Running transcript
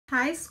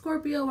Hi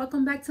Scorpio,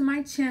 welcome back to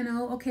my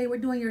channel. Okay, we're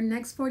doing your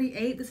next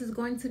 48. This is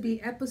going to be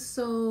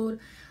episode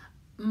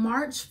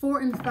March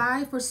 4 and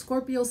 5 for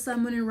Scorpio,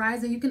 Sun, Moon, and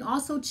Rising. You can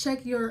also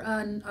check your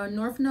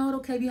North Node.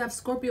 Okay, if you have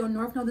Scorpio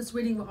North Node, this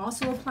reading will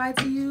also apply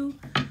to you.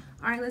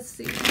 All right, let's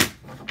see.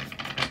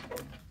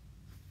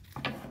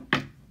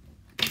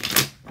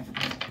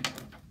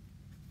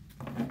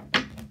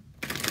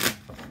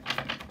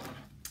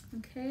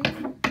 Okay.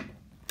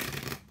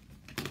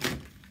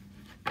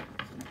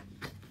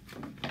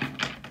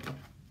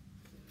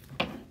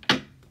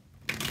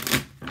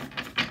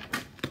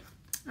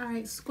 All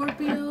right,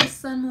 Scorpio,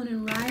 Sun, Moon,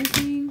 and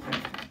Rising.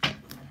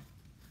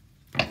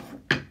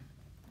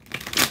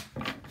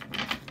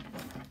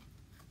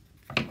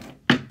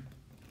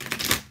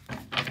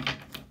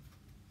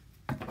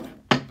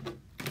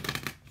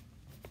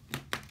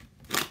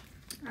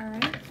 All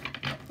right,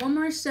 one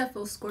more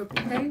shuffle,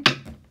 Scorpio, okay?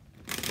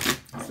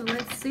 So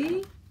let's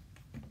see.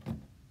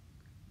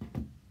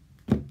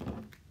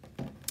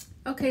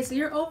 Okay, so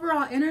your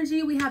overall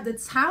energy, we have the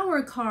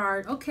Tower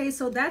card. Okay,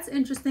 so that's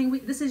interesting.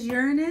 This is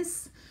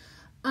Uranus.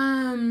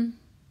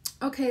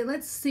 Okay,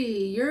 let's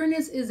see.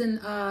 Uranus is in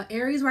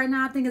Aries right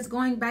now. I think it's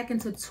going back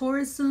into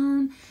Taurus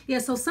soon. Yeah,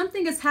 so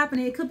something is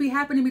happening. It could be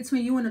happening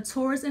between you and a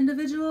Taurus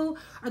individual,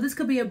 or this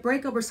could be a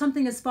breakup, or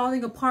something is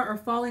falling apart or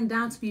falling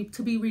down to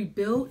be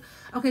rebuilt.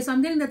 Okay, so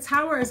I'm getting the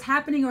Tower is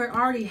happening, or it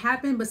already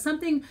happened, but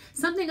something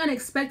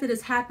unexpected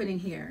is happening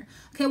here.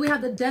 Okay, we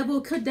have the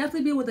Devil. Could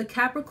definitely be with a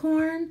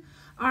Capricorn.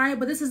 All right,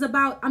 but this is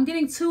about, I'm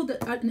getting to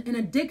an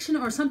addiction,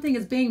 or something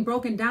is being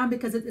broken down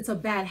because it's a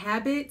bad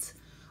habit.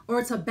 Or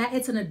it's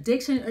an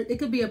addiction. It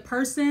could be a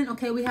person.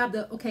 Okay, we have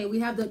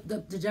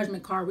the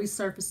Judgment card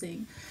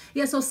resurfacing.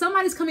 Yeah, so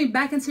somebody's coming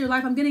back into your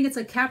life. I'm getting it's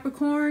a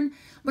Capricorn,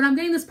 but I'm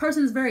getting this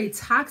person is very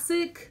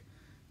toxic.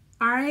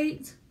 All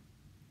right.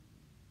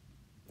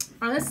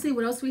 All right, let's see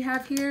what else we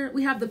have here.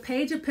 We have the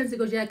Page of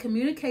Pentacles. Yeah,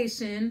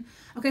 communication.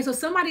 Okay, so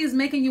somebody is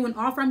making you an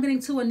offer. I'm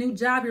getting to a new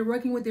job. You're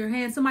working with your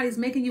hands. Somebody's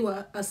making you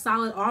a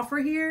solid offer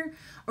here,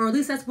 or at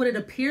least that's what it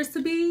appears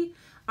to be.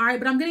 All right,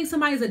 but I'm getting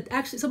somebody's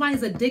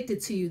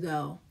addicted to you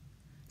though.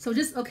 So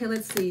just, okay,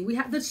 let's see. We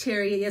have the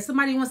Chariot. Yeah,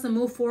 somebody wants to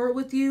move forward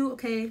with you,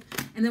 okay?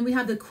 And then we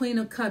have the Queen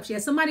of Cups. Yeah,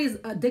 somebody's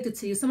addicted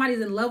to you.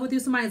 Somebody's in love with you.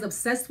 Somebody's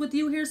obsessed with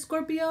you here,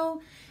 Scorpio.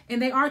 And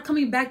they are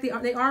coming back. They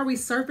are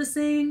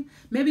resurfacing.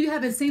 Maybe you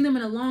haven't seen them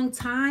in a long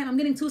time. I'm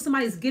getting to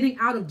somebody's getting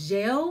out of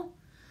jail.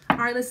 All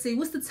right, let's see.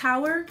 What's the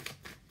Tower?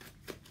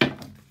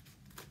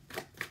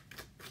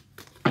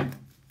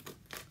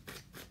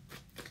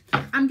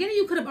 I'm getting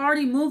you could have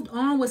already moved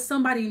on with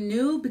somebody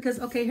new because,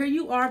 okay, here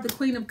you are, the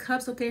Queen of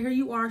Cups. Okay, here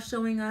you are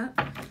showing up.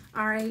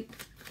 All right.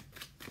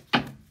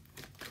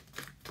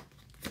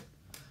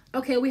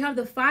 Okay, we have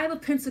the Five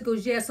of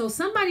Pentacles. Yeah, so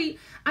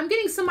I'm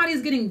getting somebody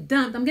is getting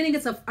dumped. I'm getting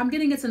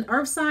it's an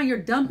earth sign. You're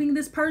dumping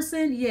this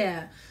person.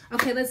 Yeah.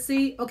 Okay, let's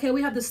see. Okay,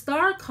 we have the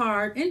Star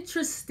card.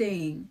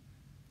 Interesting.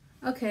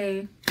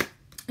 Okay.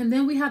 And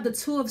then we have the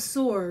Two of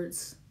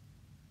Swords.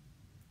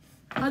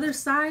 Other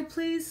side,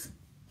 please.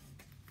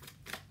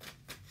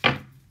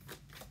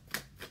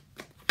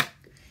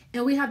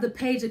 And we have the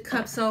Page of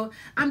Cups. So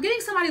I'm getting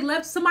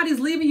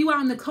somebody's leaving you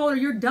out in the cold, or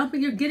you're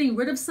getting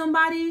rid of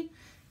somebody.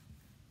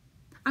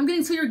 I'm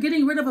getting to you're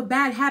getting rid of a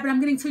bad habit.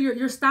 I'm getting to you're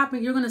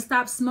going to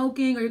stop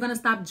smoking, or you're going to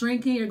stop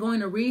drinking, you're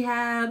going to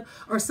rehab,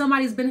 or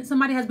somebody has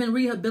been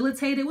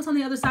rehabilitated. What's on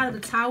the other side of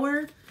the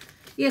Tower?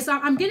 Yeah, so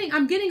I'm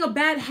getting a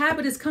bad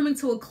habit is coming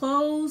to a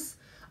close.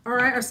 All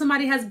right, or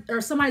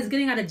somebody's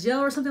getting out of jail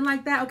or something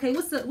like that. Okay,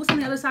 what's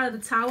on the other side of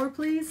the Tower,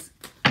 please?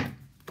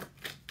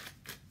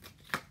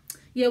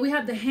 Yeah, we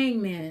have the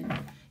Hangman.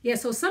 Yeah,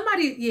 so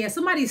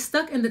somebody's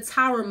stuck in the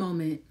Tower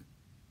moment.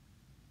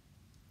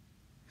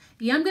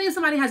 Yeah, I'm getting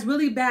somebody has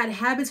really bad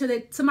habits, or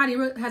that somebody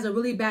has a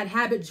really bad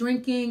habit,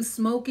 drinking,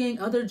 smoking,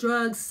 other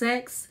drugs,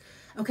 sex.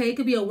 Okay, it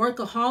could be a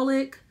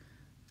workaholic.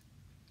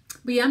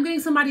 But yeah, I'm getting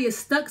somebody is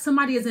stuck.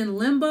 Somebody is in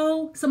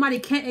limbo. Somebody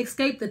can't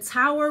escape the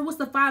Tower. What's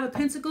the Five of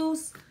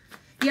Pentacles?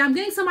 Yeah, I'm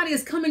getting somebody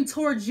is coming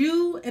towards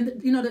you,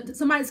 and you know that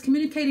somebody's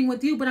communicating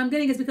with you, but I'm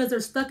getting it's because they're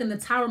stuck in the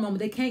Tower moment.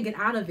 They can't get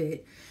out of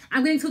it.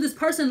 I'm getting to this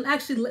person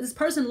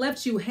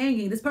left you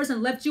hanging. This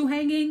person left you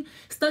hanging,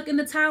 stuck in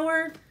the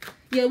Tower.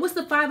 Yeah, what's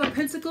the Five of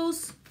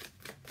Pentacles?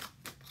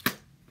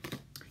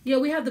 Yeah,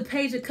 we have the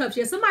Page of Cups.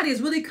 Yeah, somebody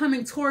is really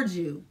coming towards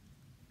you.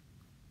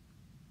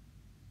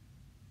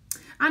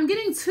 I'm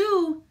getting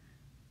to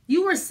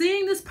you were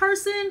seeing this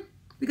person.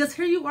 Because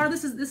here you are,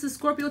 this is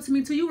Scorpio to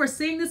me too. You were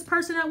seeing this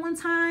person at one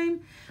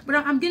time, but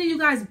I'm getting you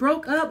guys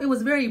broke up. It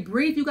was very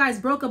brief. You guys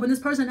broke up, and this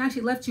person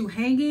actually left you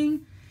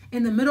hanging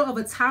in the middle of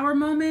a Tower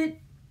moment.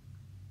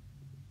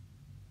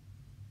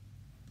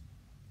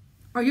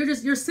 Or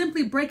you're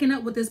simply breaking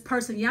up with this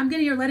person. Yeah, I'm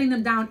getting you're letting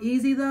them down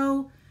easy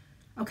though.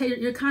 Okay,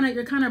 you're kind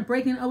of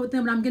breaking up with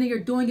them, but I'm getting you're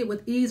doing it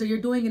with ease, or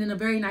you're doing it in a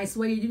very nice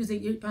way.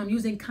 You're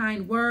using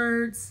kind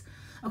words.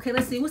 Okay,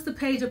 let's see. What's the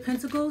Page of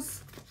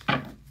Pentacles?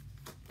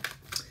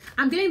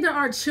 I'm getting there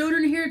are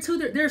children here too.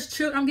 There's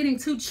children. I'm getting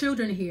two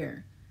children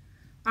here.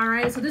 All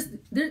right, so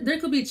there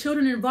could be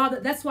children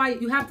involved. That's why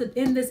you have to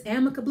end this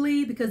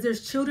amicably, because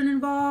there's children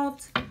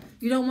involved.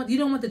 You don't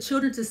want the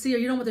children to see, or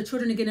you don't want the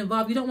children to get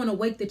involved. You don't want to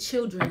wake the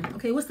children.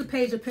 Okay, what's the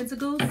Page of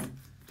Pentacles?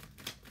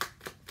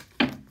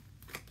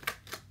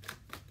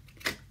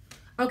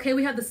 Okay,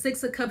 we have the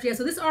Six of Cups. Yeah,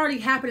 so this already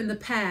happened in the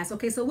past.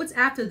 Okay, so what's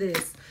after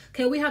this?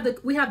 Okay, we have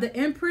the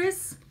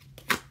Empress.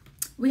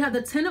 We have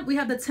the Ten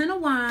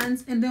of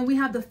Wands, and then we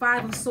have the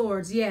Five of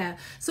Swords. Yeah.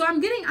 So I'm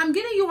getting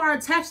you are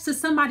attached to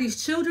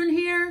somebody's children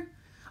here,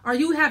 or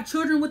you have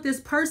children with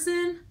this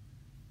person.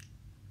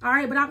 All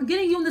right, but I'm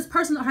getting you and this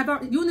person,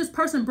 you and this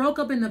person broke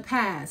up in the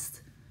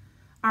past.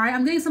 All right,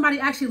 I'm getting somebody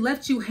actually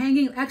left you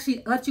hanging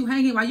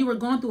while you were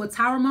going through a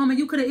tower moment.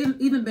 You could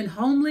have even been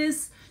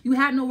homeless. You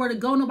had nowhere to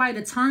go, nobody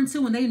to turn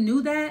to, and they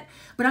knew that.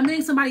 But I'm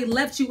getting somebody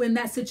left you in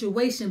that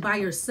situation by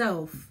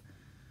yourself.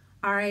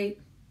 All right.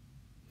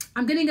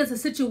 I'm getting us a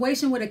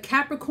situation with a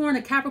Capricorn.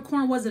 A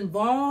Capricorn was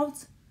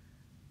involved.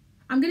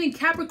 I'm getting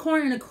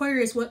Capricorn and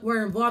Aquarius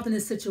were involved in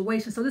this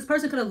situation. So this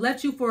person could have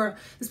left you for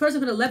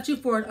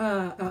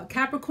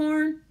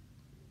Capricorn.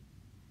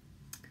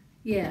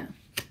 Yeah.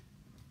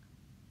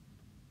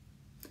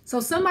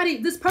 So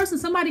somebody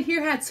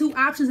here had two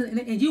options, and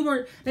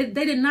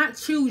they did not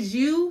choose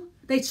you.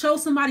 They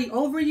chose somebody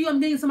over you. I'm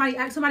getting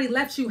somebody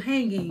left you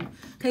hanging.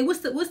 Okay, what's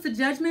the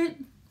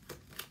Judgment?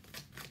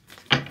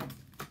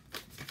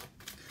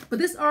 But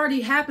this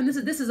already happened.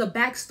 This is a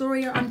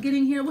backstory I'm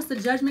getting here. What's the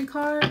Judgment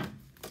card?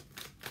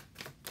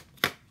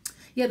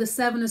 Yeah, the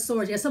Seven of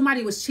Swords. Yeah,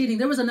 somebody was cheating.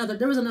 There was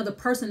another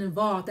person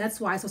involved. That's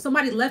why. So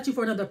somebody left you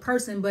for another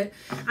person, but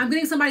I'm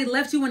getting somebody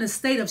left you in a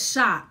state of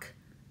shock.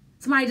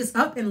 Somebody just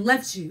up and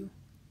left you.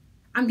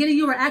 I'm getting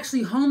you were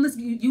actually homeless.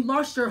 You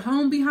lost your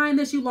home behind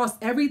this. You lost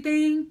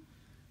everything.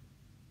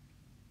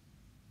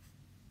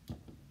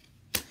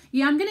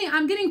 Yeah, I'm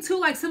getting too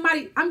like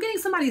I'm getting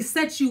somebody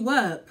set you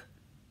up.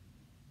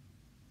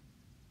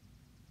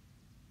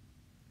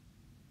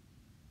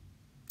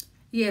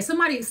 Yeah,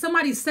 somebody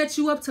set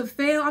you up to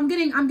fail. I'm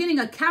getting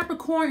a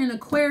Capricorn and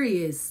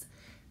Aquarius.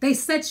 They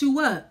set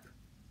you up.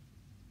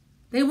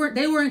 They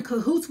were in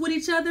cahoots with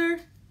each other.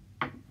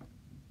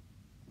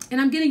 And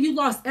I'm getting you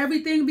lost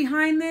everything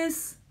behind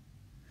this.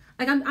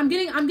 Like I'm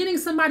getting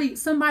somebody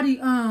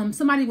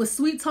was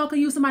sweet talking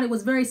you. Somebody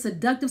was very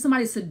seductive.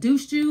 Somebody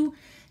seduced you.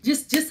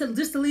 Just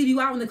to leave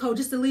you out in the cold,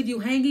 just to leave you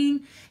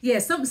hanging. Yeah,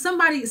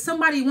 somebody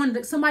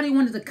wanted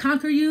to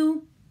conquer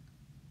you.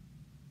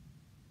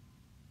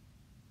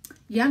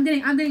 Yeah, I'm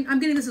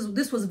getting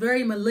this was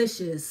very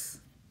malicious.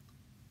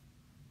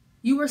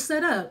 You were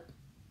set up.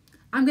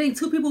 I'm getting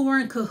two people were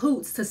in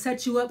cahoots to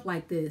set you up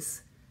like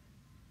this.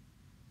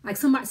 Like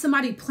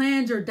somebody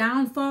planned your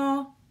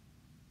downfall.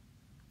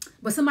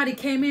 But somebody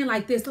came in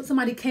like this.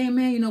 Somebody came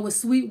in, with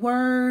sweet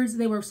words.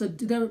 They were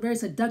very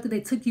seductive. They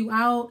took you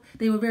out.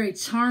 They were very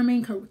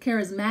charming,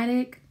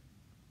 charismatic.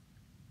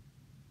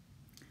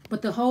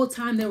 But the whole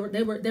time they were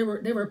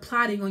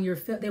plotting on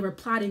they were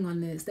plotting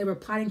on this. They were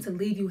plotting to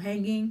leave you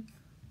hanging.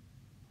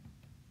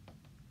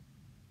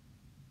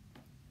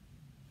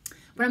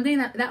 But I'm getting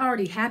that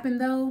already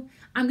happened though.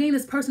 I'm getting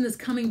this person is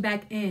coming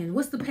back in.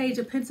 What's the Page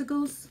of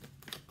Pentacles?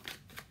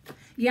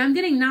 Yeah, I'm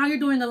getting now you're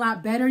doing a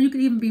lot better. You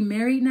could even be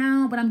married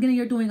now, but I'm getting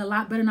you're doing a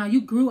lot better now.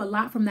 You grew a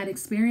lot from that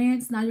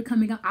experience. Now you're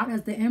coming out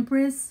as the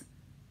Empress.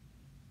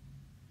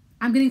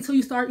 I'm getting till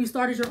you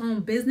started your own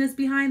business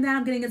behind that.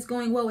 I'm getting it's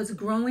going well. It's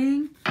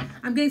growing.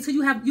 I'm getting till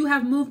you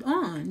have moved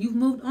on. You've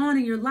moved on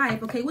in your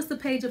life. Okay, what's the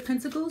Page of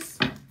Pentacles?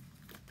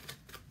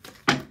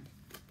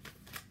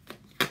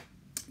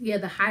 Yeah,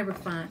 the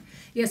Hierophant.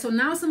 Yeah, so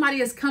now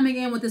somebody is coming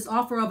in with this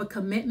offer of a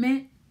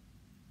commitment.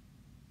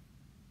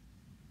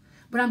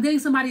 But I'm getting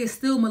somebody is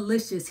still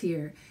malicious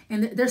here.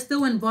 And they're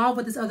still involved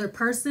with this other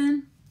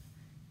person.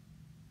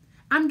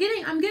 I'm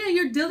getting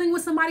you're dealing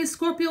with somebody,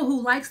 Scorpio,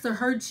 who likes to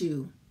hurt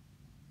you.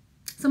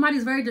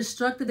 Somebody's very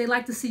destructive. They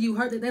like to see you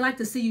hurt. They like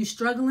to see you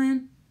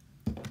struggling.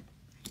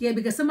 Yeah,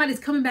 because somebody's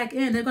coming back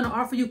in. They're going to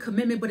offer you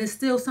commitment, but it's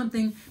still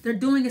something they're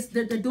doing.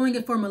 They're doing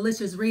it for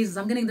malicious reasons.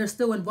 I'm getting they're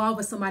still involved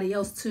with somebody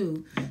else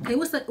too. Okay,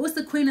 what's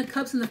the Queen of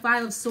Cups and the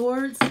Five of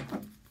Swords?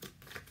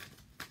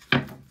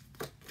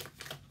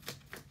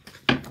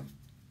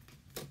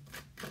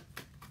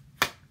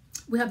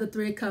 We have the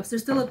Three of Cups.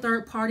 There's still a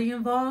third party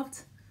involved.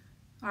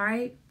 All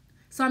right.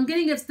 So I'm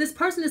getting if this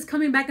person is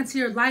coming back into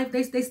your life,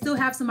 they still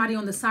have somebody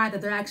on the side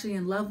that they're actually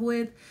in love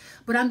with.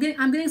 But I'm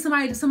getting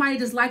somebody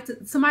just likes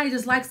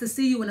to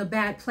see you in a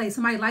bad place.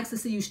 Somebody likes to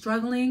see you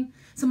struggling.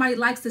 Somebody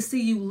likes to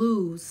see you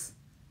lose.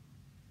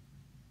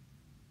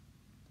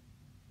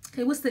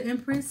 Okay, what's the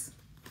Empress?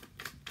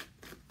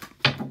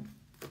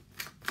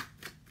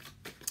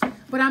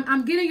 But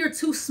I'm getting you're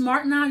too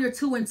smart now. You're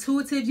too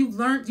intuitive. You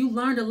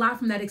learned a lot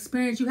from that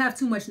experience. You have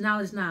too much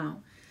knowledge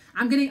now.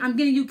 I'm getting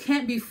you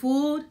can't be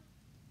fooled.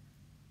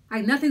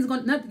 Like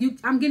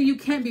I'm getting you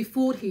can't be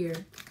fooled here.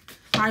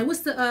 All right, what's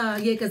the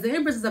yeah, because the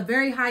Empress is a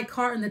very high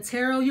card in the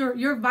tarot.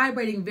 You're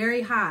vibrating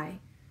very high.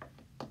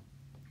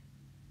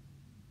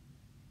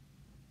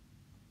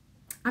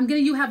 I'm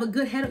getting you have a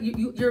good head.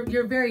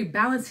 You're very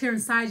balanced here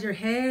inside your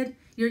head.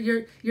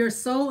 Your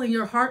soul and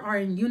your heart are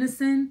in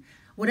unison.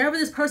 Whatever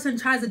this person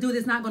tries to do,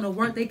 it's not going to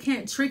work. They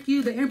can't trick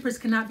you. The Empress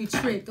cannot be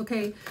tricked.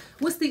 Okay,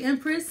 what's the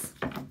Empress?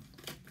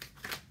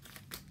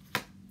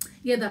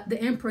 Yeah,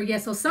 the Emperor. Yeah,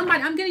 so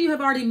somebody, I'm getting you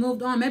have already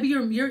moved on. Maybe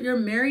you're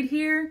married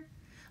here,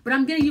 but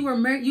I'm getting you were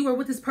married. You were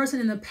with this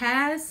person in the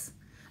past.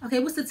 Okay,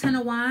 what's the Ten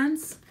of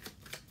Wands?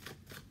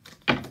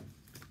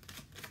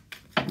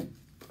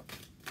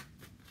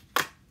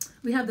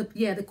 We have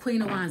the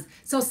Queen of Wands.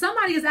 So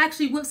somebody is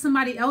actually with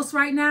somebody else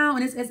right now,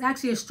 and it's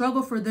actually a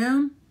struggle for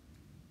them.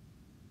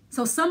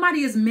 So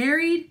somebody is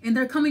married and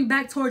they're coming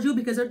back towards you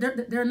because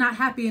they're not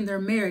happy in their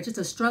marriage. It's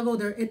a struggle.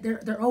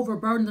 They're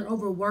overburdened. They're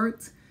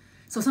overworked.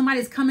 So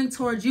somebody's coming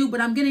towards you,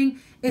 but I'm getting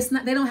it's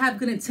not. They don't have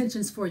good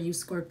intentions for you,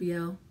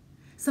 Scorpio.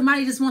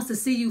 Somebody just wants to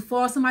see you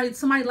fall.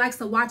 Somebody likes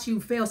to watch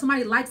you fail.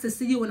 Somebody likes to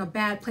see you in a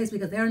bad place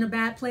because they're in a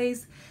bad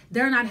place.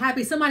 They're not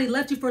happy. Somebody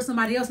left you for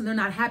somebody else and they're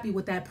not happy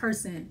with that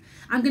person.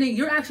 I'm getting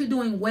you're actually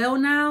doing well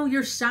now.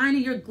 You're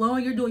shining. You're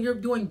glowing. You're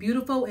doing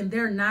beautiful, and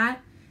they're not.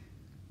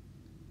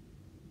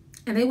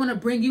 And they want to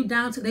bring you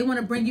down to, they want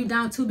to bring you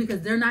down too because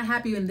they're not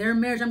happy in their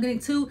marriage. I'm getting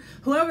too,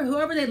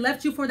 whoever they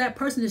left you for, that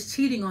person is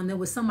cheating on them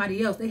with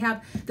somebody else.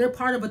 They're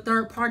part of a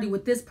third party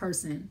with this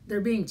person. They're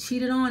being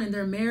cheated on in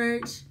their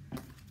marriage.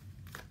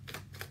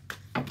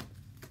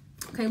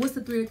 Okay, what's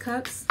the Three of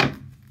Cups?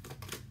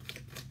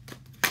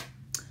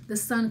 The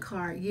Sun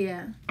card,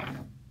 yeah.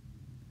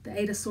 The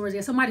Eight of Swords,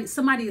 yeah.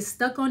 Somebody is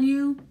stuck on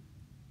you.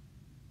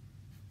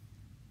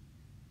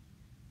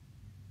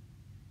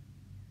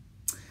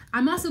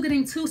 I'm also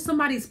getting too,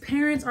 somebody's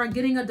parents are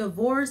getting a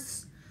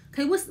divorce.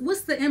 Okay,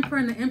 what's the Emperor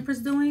and the Empress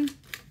doing?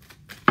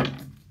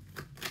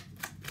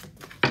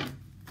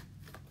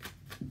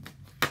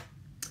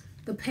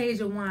 The Page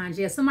of Wands.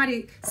 Yeah,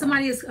 somebody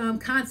is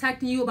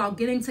contacting you about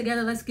getting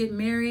together. Let's get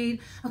married.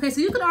 Okay,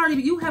 so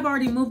you have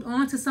already moved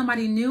on to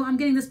somebody new. I'm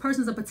getting this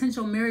person's a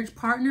potential marriage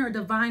partner, or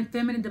divine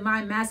feminine,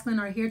 divine masculine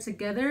are here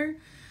together.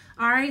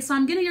 All right, so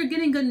you're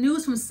getting good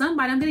news from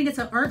somebody. I'm getting it's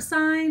an earth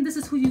sign. This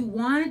is who you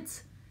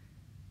want.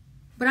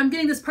 But I'm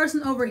getting this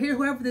person over here,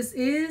 whoever this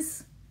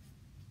is,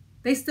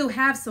 they still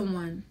have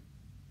someone.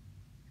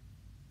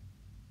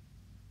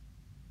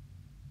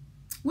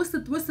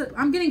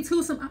 I'm getting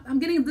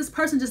this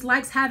person just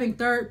likes having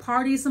third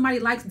parties. Somebody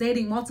likes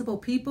dating multiple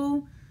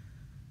people.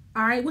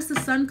 All right, what's the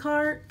Sun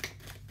card?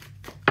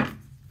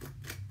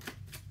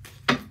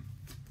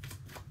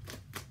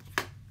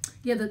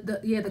 Yeah,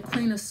 the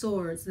Queen of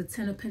Swords, the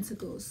Ten of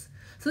Pentacles.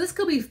 So this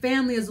could be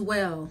family as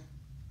well.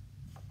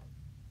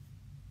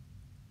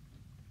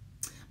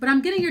 But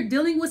I'm getting you're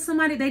dealing with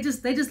somebody, they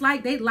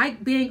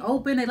like being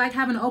open. They like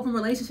having an open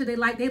relationship. They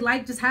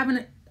like just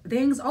having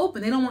things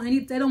open. They don't want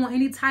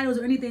any titles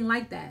or anything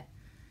like that.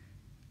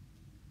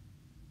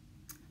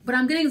 But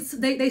I'm getting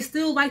they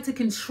still like to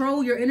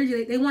control your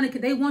energy. They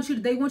want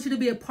you to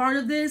be a part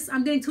of this.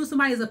 I'm getting to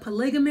somebody is a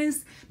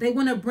polygamist. They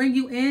want to bring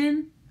you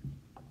in.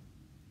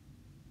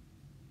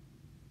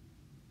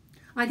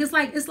 Like it's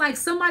like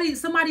somebody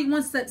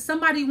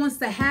wants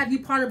to have you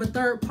part of a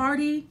third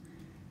party.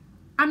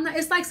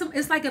 It's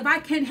like if I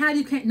can't have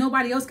you,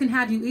 nobody else can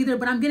have you either.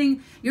 But I'm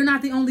getting you're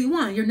not the only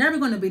one. You're never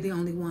going to be the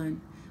only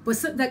one.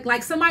 But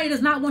like somebody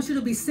does not want you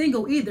to be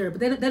single either. But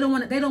they don't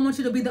want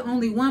you to be the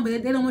only one.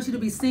 But they don't want you to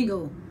be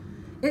single.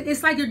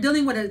 It's like you're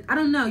dealing with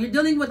you're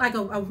dealing with like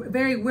a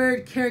very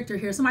weird character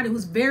here. Somebody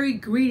who's very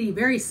greedy,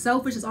 very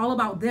selfish. It's all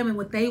about them and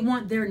what they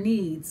want, their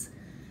needs.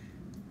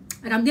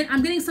 Like I'm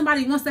getting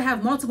somebody who wants to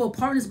have multiple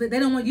partners, but they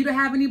don't want you to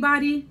have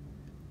anybody.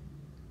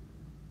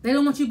 They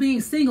don't want you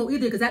being single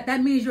either, because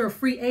that means you're a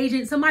free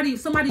agent. Somebody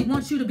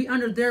wants you to be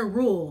under their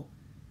rule,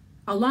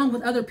 along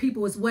with other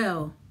people as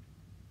well.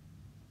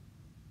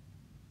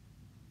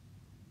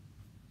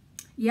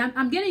 Yeah,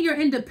 I'm getting your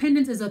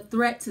independence is a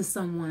threat to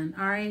someone,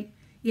 all right?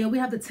 Yeah, we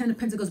have the Ten of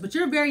Pentacles, but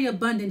you're very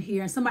abundant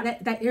here. And somebody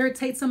that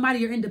irritates somebody,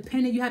 you're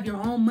independent, you have your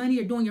own money,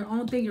 you're doing your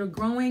own thing, you're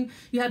growing,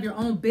 you have your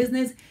own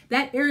business.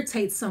 That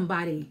irritates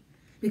somebody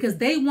because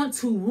they want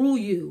to rule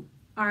you,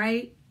 all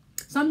right?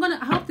 So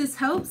I hope this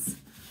helps.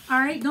 All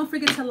right, don't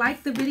forget to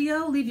like the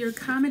video, leave your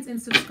comments, and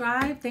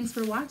subscribe. Thanks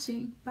for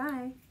watching.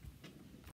 Bye.